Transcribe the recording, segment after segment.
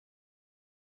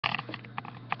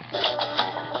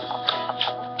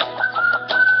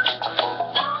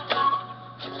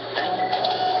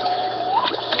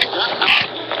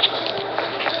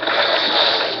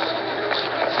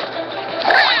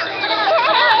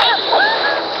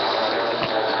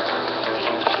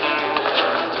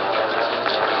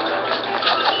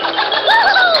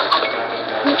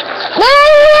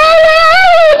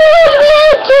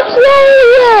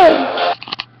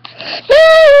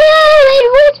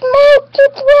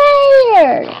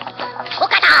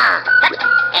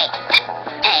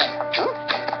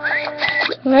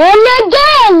Run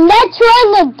again! Let's run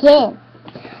again.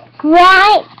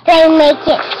 Why they make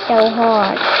it so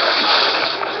hard?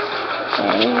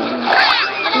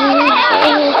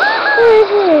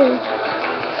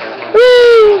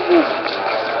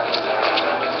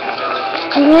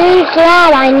 I'm really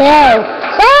glad I know.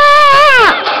 Ah!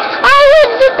 I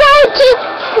was about to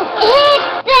hit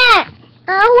that. I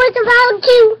was about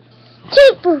to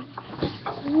keep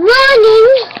running.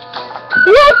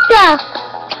 What the?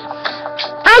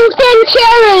 I'm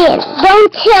Centurion.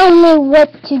 Don't tell me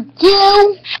what to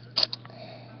do.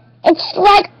 It's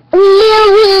like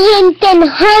millions and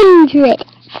hundred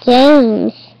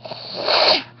games.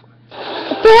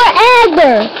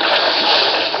 Forever.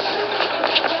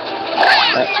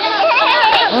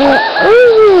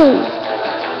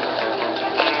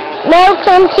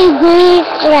 Welcome to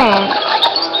Leland.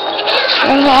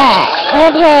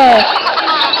 Okay.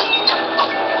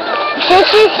 This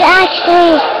is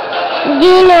actually... Do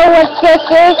you know what this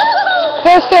is?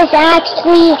 This is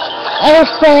actually a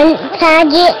fun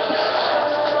faggot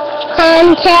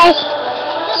contest.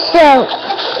 So,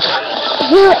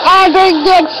 whoever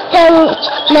gets the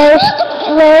most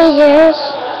lasers.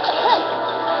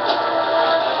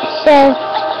 So,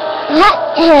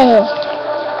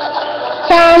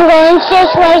 so I'm going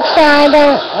this way so I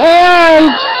don't...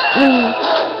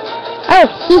 oh,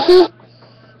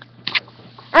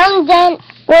 I'm done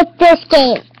with this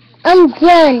game. I'm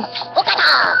done.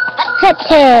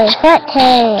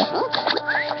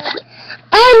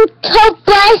 I'm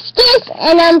Tobuscus,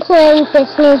 and I'm playing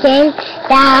this new game,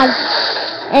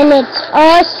 and it's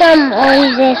awesome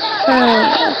on this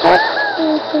phone.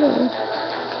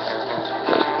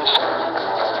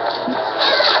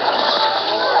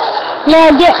 Now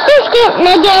get biscuit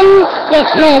again.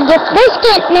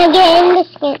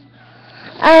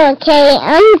 Okay,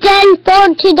 I'm done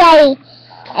for today.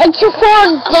 It's for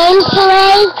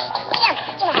gameplay,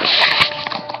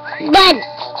 but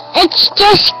it's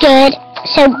just good.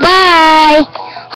 So bye.